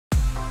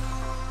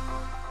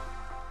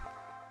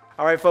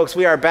All right, folks,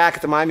 we are back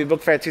at the Miami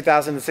Book Fair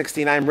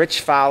 2016. I'm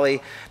Rich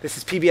Foley. This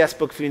is PBS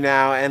Book View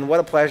Now, and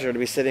what a pleasure to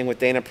be sitting with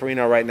Dana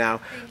Perino right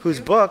now, whose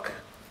book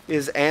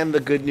is And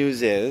the Good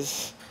News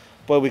Is.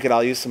 Boy, we could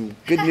all use some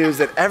good news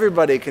that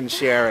everybody can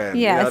share in,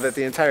 yes. you know, that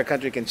the entire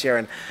country can share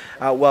in.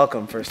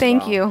 Welcome, first of all.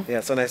 Thank you. Yeah,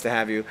 so nice to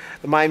have you.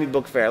 The Miami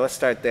Book Fair, let's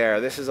start there.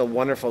 This is a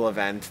wonderful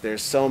event.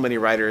 There's so many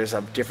writers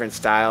of different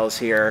styles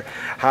here.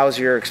 How's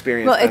your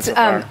experience been so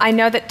far? I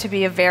know that to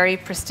be a very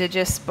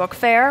prestigious book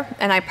fair,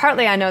 and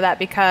I know that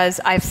because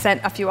I've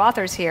sent a few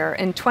authors here.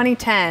 In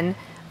 2010,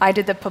 I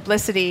did the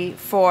publicity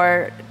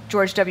for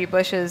George W.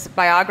 Bush's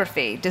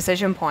biography,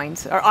 Decision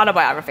Points, or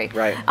autobiography.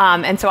 Right.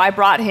 And so I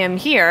brought him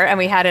here, and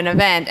we had an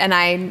event, and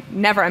I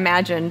never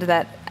imagined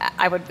that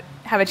I would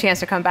have a chance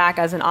to come back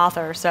as an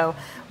author. So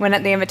when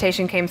the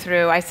invitation came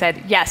through, I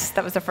said yes.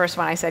 That was the first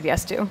one I said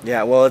yes to.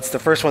 Yeah, well, it's the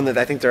first one that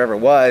I think there ever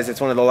was.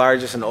 It's one of the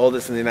largest and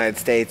oldest in the United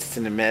States. It's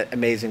an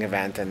amazing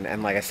event,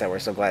 and like I said, we're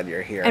so glad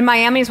you're here. And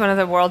Miami is one of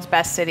the world's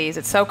best cities.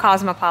 It's so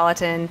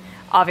cosmopolitan.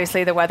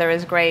 Obviously, the weather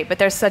is great, but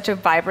there's such a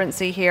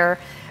vibrancy here.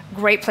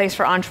 Great place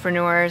for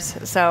entrepreneurs.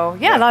 So,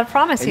 yeah, a lot of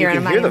promise here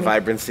in Miami. You can hear the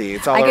vibrancy.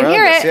 It's all around us. I can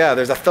hear it. Yeah,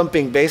 there's a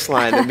thumping bass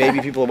line that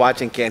maybe people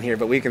watching can't hear,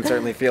 but we can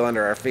certainly feel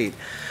under our feet.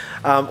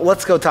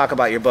 Let's go talk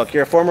about your book.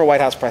 You're a former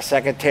White House press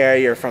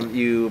secretary.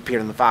 You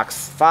appeared in the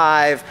Fox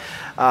 5.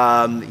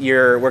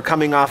 We're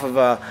coming off of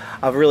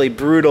a really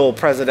brutal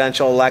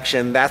presidential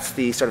election. That's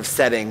the sort of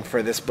setting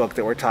for this book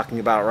that we're talking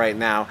about right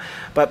now.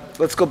 But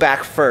let's go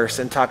back first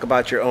and talk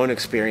about your own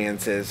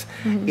experiences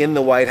in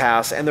the White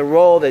House and the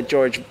role that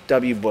George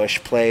W.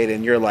 Bush played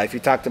in your life. You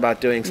talked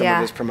about doing some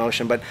of his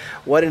promotion, but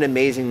what an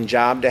amazing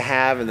job to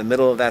have in the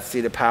middle of that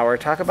seat of power.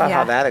 Talk about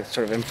how that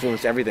sort of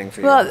influenced everything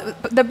for you. Well,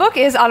 the book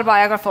is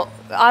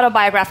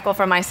autobiographical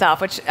for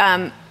myself, which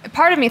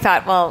part of me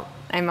thought, well,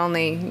 I'm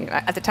only,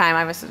 at the time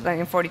I was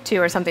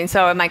 42 or something,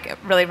 so I'm like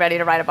really ready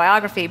to write a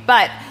biography.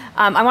 But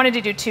I wanted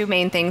to do two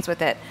main things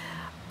with it.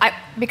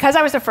 Because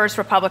I was the first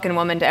Republican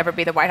woman to ever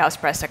be the White House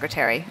press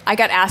secretary, I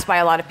got asked by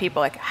a lot of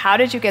people, like, how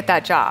did you get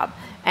that job?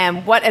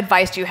 And what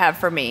advice do you have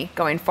for me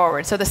going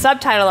forward? So the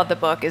subtitle of the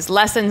book is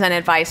Lessons and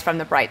Advice from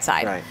the Bright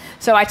Side. Right.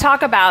 So I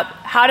talk about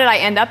how did I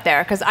end up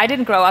there, because I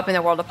didn't grow up in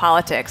the world of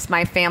politics.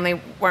 My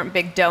family weren't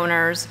big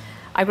donors.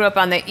 I grew up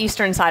on the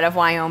eastern side of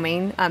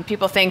Wyoming.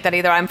 People think that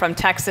either I'm from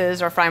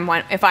Texas or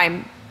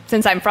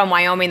since I'm from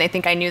Wyoming, they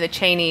think I knew the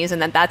Cheneys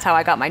and that's how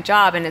I got my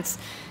job, and it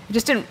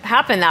just didn't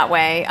happen that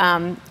way.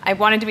 I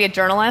wanted to be a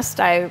journalist.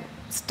 I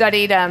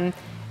studied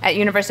at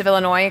University of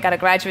Illinois, got a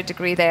graduate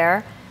degree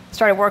there,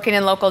 started working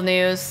in local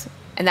news,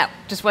 and that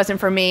just wasn't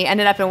for me.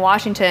 Ended up in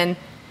Washington.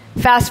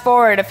 Fast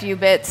forward a few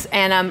bits,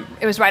 and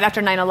it was right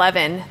after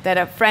 9/11 that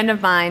a friend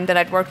of mine that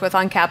I'd worked with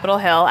on Capitol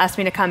Hill asked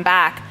me to come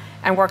back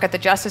and work at the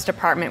Justice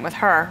Department with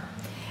her.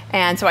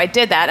 And so I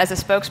did that as a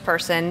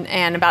spokesperson,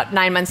 and about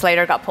 9 months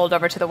later got pulled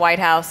over to the White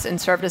House and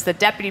served as the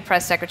deputy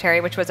press secretary,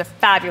 which was a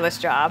fabulous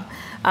job.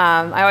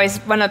 One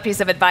of the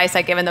pieces of advice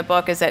I give in the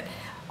book is that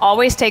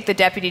always take the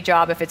deputy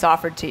job if it's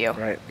offered to you.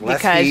 Right.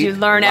 Because you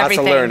learn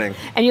everything. Lots of learning.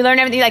 And you learn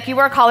everything. Like, you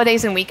work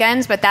holidays and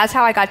weekends, but that's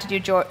how I got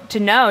to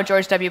know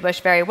George W. Bush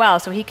very well.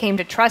 So he came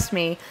to trust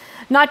me,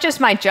 not just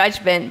my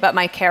judgment, but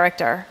my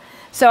character.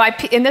 So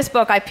in this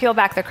book, I peel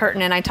back the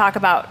curtain and I talk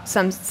about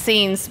some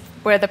scenes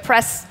where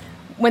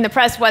when the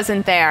press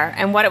wasn't there,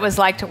 and what it was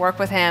like to work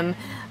with him,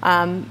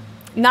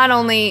 not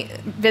only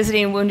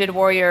visiting wounded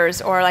warriors,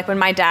 or like when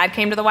my dad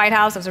came to the White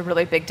House, it was a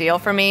really big deal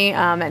for me,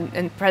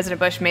 and President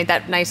Bush made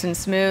that nice and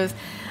smooth.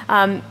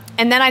 And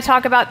then I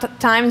talk about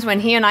times when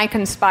he and I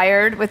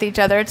conspired with each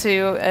other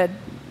to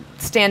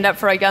stand up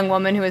for a young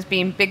woman who was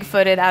being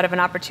big-footed out of an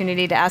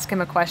opportunity to ask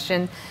him a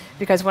question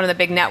because one of the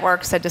big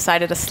networks had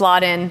decided to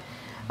slot in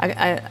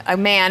a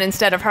man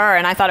instead of her,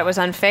 and I thought it was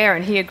unfair,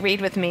 and he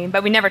agreed with me,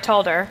 but we never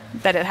told her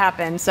that it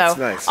happened. So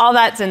nice. All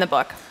that's in the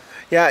book.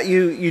 Yeah,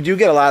 you do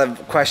get a lot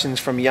of questions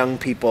from young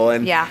people,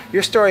 and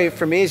your story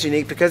for me is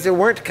unique because there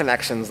weren't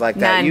connections like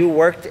that. None. You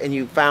worked and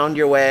you found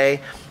your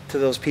way to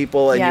those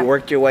people, and you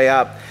worked your way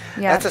up.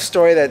 That's a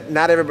story that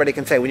not everybody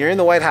can say. When you're in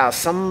the White House,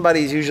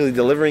 somebody's usually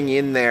delivering you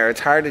in there.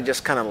 It's hard to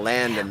just kind of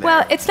land in there.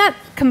 Well, it's not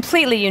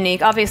completely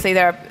unique. Obviously,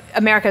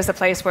 America is the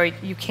place where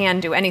you can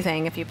do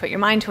anything if you put your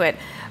mind to it.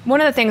 One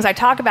of the things I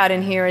talk about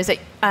in here is that,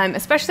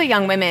 especially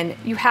young women,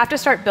 you have to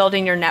start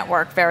building your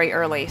network very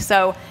early.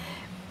 So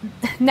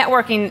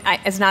networking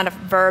is not a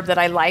verb that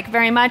I like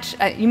very much.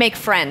 You make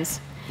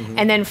friends,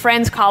 and then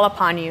friends call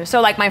upon you.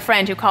 So like my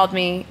friend who called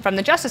me from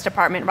the Justice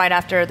Department right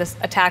after the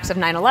attacks of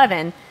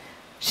 9/11,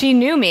 she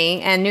knew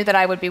me and knew that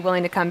I would be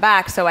willing to come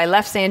back. So I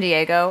left San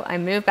Diego, I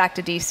moved back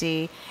to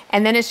DC,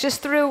 and then it's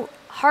just through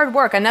hard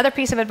work. Another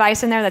piece of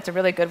advice in there that's a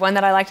really good one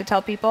that I like to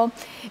tell people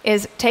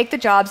is take the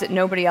jobs that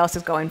nobody else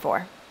is going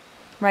for.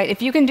 Right?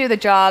 If you can do the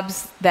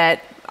jobs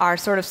that are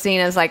sort of seen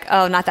as like,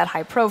 oh, not that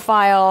high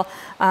profile,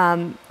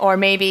 or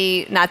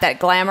maybe not that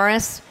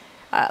glamorous.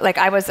 Like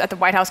I was at the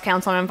White House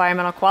Council on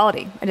Environmental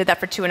Quality. I did that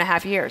for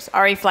 2.5 years.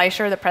 Ari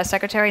Fleischer, the press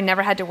secretary,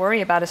 never had to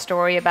worry about a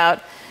story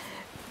about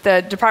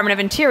the Department of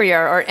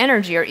Interior or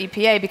Energy or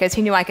EPA because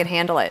he knew I could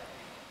handle it.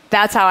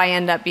 that's how I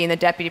end up being the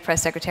deputy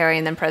press secretary,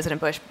 and then President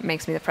Bush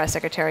makes me the press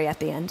secretary at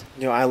the end.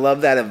 You know, I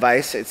love that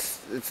advice. It's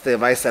the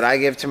advice that I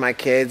give to my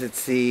kids.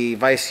 It's the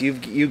advice you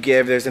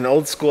give. There's an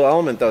old school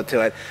element, though,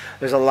 to it.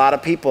 There's a lot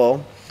of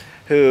people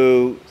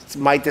who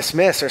might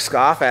dismiss or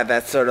scoff at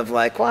that sort of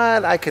like,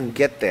 what? I can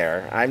get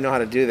there. I know how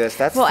to do this.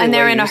 That's and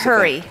they're in a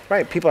hurry.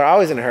 Right. People are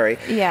always in a hurry.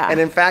 Yeah. And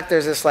in fact,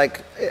 there's this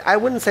like, I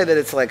wouldn't say that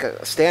it's like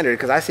a standard,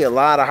 because I see a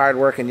lot of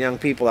hardworking young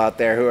people out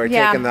there who are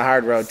taking the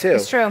hard road too.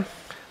 It's true.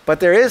 But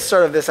there is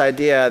sort of this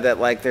idea that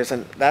like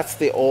that's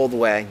the old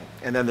way,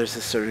 and then there's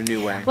this sort of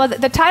new way. Well,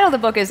 the title of the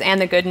book is "And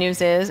the Good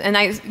News Is," and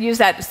I use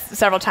that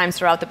several times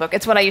throughout the book.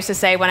 It's what I used to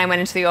say when I went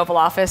into the Oval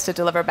Office to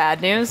deliver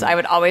bad news. I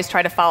would always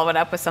try to follow it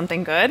up with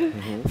something good.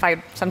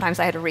 Sometimes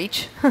I had to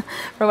reach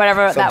for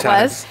whatever that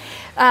was.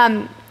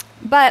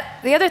 But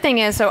the other thing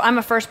is, so I'm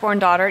a firstborn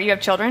daughter. You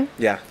have children?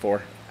 Yeah,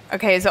 4.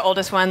 Okay, is the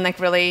oldest one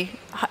like really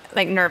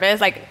like nervous?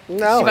 Like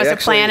no, supposed to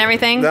plan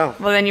everything? No.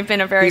 Well, then you've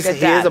been a very good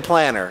dad. He is a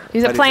planner.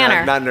 He's a planner.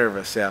 He's not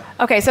nervous, yeah.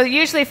 Okay, so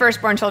usually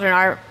firstborn children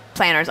are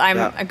planners. I'm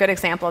a good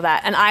example of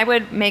that. And I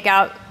would make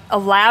out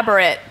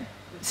elaborate,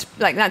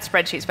 like not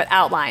spreadsheets, but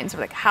outlines of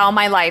like how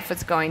my life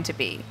was going to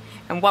be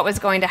and what was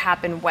going to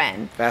happen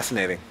when.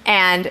 Fascinating.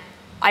 And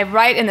I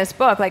write in this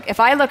book, like if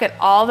I look at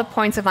all the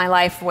points of my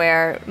life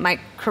where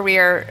my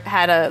career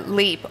had a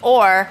leap,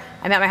 or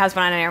I met my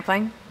husband on an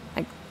airplane,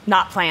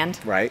 not planned.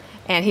 Right.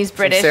 And he's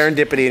British. Some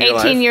serendipity in your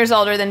life. 18 years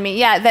older than me.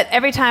 Yeah, that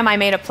every time I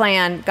made a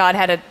plan, God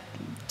had a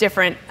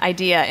different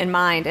idea in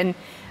mind. And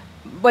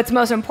what's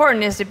most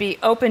important is to be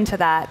open to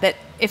that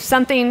if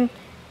something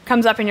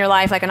comes up in your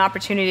life, like an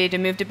opportunity to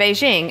move to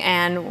Beijing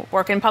and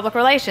work in public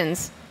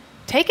relations,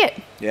 take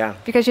it. Yeah.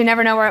 Because you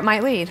never know where it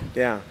might lead.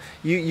 Yeah.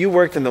 You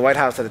worked in the White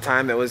House at a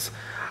time that was,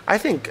 I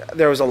think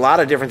there was a lot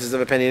of differences of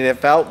opinion. It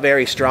felt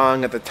very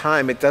strong at the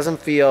time. It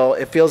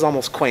feels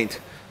almost quaint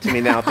to me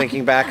now,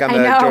 thinking back on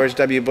the George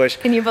W. Bush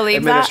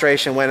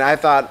administration, when I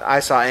thought I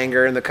saw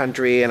anger in the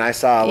country and I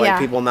saw like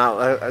people not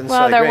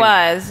well, there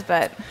was,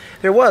 but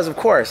there was, of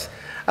course.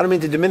 I don't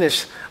mean to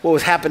diminish what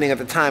was happening at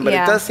the time, but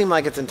it does seem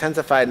like it's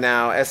intensified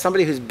now. As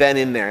somebody who's been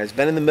in there, has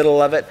been in the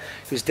middle of it,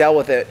 who's dealt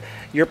with it,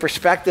 your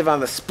perspective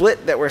on the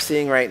split that we're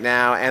seeing right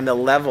now and the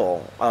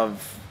level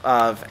of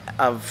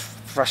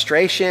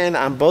frustration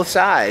on both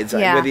sides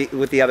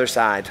with the other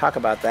side. Talk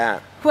about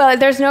that. Well,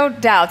 there's no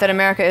doubt that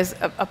America is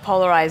a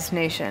polarized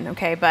nation,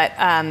 okay? But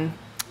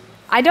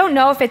I don't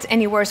know if it's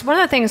any worse. One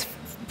of the things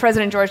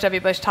President George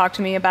W. Bush talked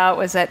to me about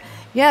was that,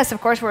 yes, of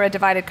course, we're a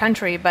divided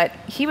country, but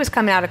he was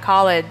coming out of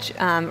college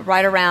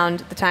right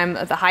around the time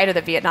of the height of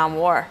the Vietnam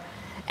War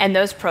and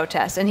those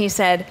protests. And he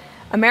said,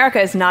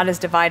 America is not as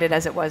divided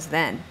as it was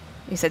then.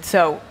 He said,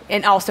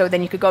 and also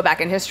then you could go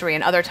back in history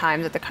and other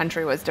times that the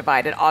country was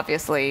divided,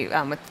 obviously,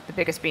 with the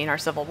biggest being our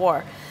Civil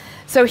War.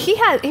 So he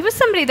was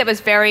somebody that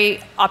was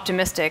very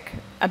optimistic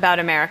about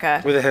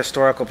America. With a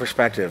historical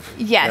perspective.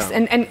 Yes,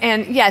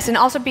 and yes, and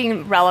also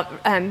being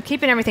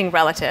keeping everything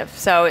relative.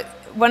 So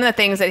one of the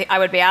things that I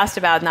would be asked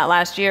about in that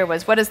last year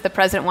was, what does the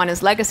president want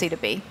his legacy to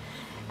be?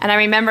 And I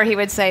remember he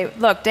would say,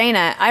 look,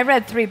 Dana, I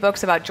read 3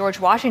 books about George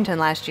Washington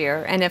last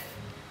year, and if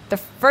the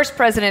first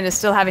president is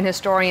still having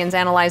historians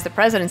analyze the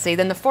presidency,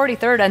 then the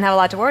 43rd doesn't have a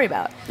lot to worry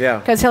about. Yeah.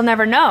 Because he'll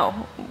never know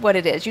what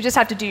it is. You just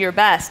have to do your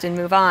best and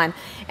move on.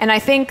 And I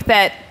think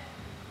that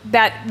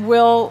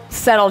will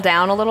settle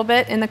down a little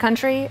bit in the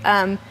country.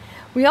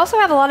 We also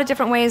have a lot of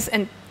different ways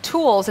and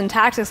tools and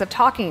tactics of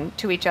talking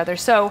to each other.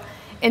 So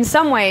in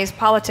some ways,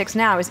 politics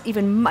now is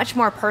even much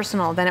more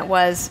personal than it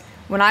was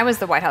when I was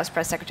the White House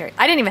press secretary.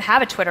 I didn't even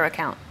have a Twitter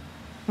account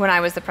when I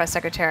was the press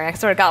secretary. I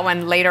sort of got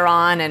one later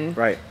on and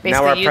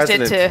basically used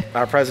it to...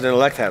 Our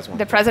president-elect has one.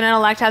 The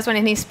president-elect has one,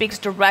 and he speaks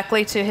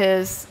directly to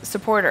his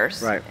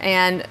supporters. Right.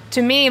 And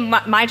to me,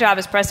 my job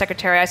as press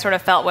secretary, I sort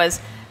of felt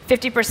was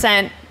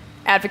 50%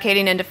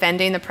 advocating and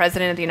defending the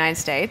President of the United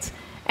States,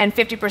 and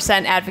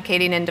 50%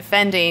 advocating and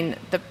defending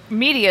the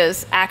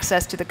media's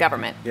access to the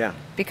government. Yeah.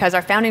 Because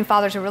our founding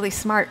fathers were really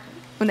smart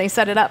when they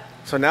set it up.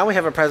 So now we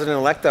have a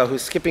president-elect, though,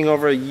 who's skipping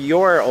over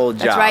your old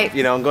job, right.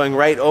 And going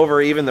right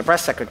over even the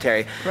press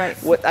secretary. Right.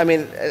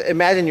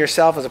 Imagine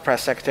yourself as a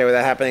press secretary with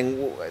that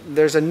happening.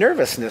 There's a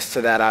nervousness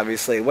to that,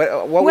 obviously.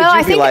 What would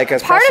you be like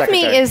as press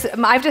secretary? Part of me is,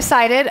 I've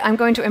decided I'm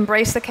going to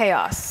embrace the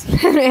chaos.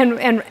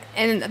 and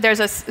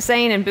there's a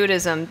saying in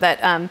Buddhism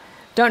that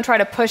don't try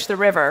to push the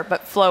river,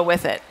 but flow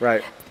with it.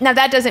 Right. Now,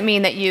 that doesn't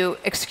mean that you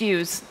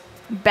excuse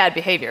bad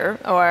behavior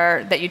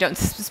or that you don't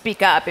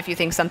speak up if you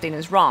think something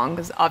is wrong,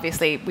 because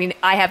obviously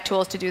I have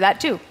tools to do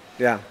that too.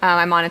 Yeah.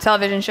 I'm on a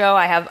television show.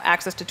 I have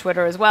access to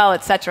Twitter as well,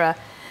 etc.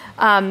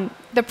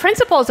 The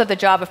principles of the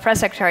job of press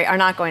secretary are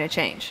not going to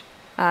change.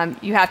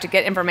 You have to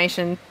get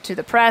information to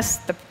the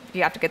press.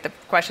 You have to get the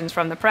questions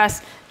from the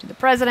press to the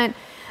president.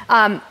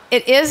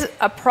 It is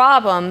a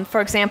problem,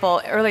 for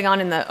example, early on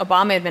in the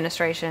Obama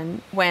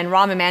administration, when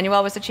Rahm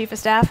Emanuel was the chief of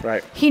staff,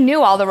 right. He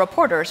knew all the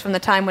reporters from the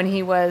time when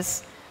he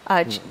was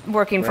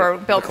working for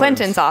Bill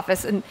Clinton's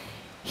office. And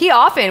he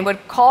often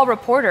would call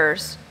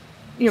reporters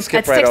at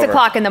 6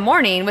 o'clock in the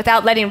morning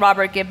without letting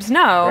Robert Gibbs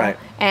know, right.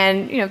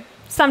 and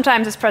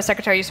sometimes as press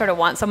secretary, you sort of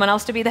want someone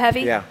else to be the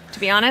heavy, to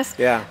be honest.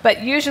 Yeah.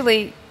 But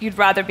usually you'd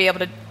rather be able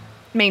to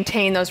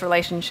maintain those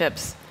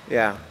relationships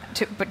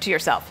to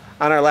yourself.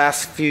 On our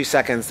last few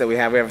seconds that we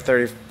have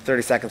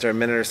 30 seconds or a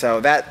minute or so,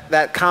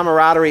 that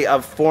camaraderie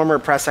of former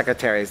press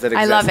secretaries that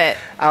exists. I love it.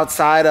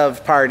 Outside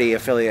of party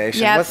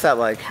affiliation. Yep. What's that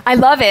like? I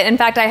love it. In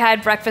fact, I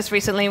had breakfast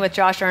recently with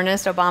Josh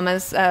Earnest,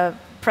 Obama's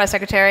press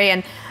secretary,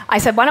 and I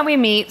said, why don't we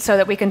meet so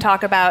that we can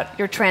talk about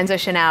your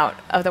transition out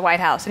of the White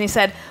House? And he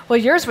said, well,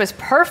 yours was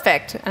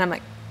perfect. And I'm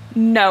like,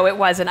 no, it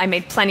wasn't. I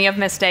made plenty of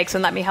mistakes,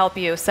 and let me help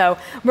you. So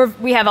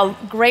we have a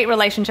great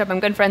relationship. I'm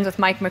good friends with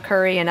Mike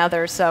McCurry and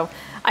others. So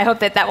I hope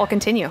that will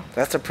continue.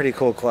 That's a pretty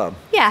cool club.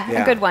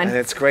 Yeah, a good one. And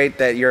it's great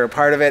that you're a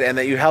part of it and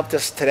that you helped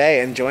us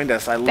today and joined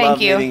us. I love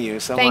meeting you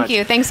so much. Thank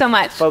you. Thanks so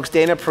much. Folks,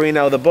 Dana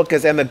Perino, the book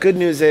is, and the good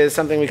news is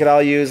something we could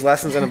all use,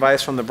 lessons and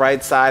advice from the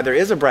bright side. There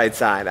is a bright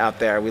side out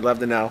there. We'd love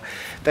to know.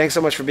 Thanks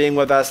so much for being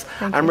with us.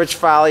 I'm Rich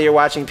Fowler. You're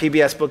watching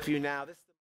PBS BookView Now.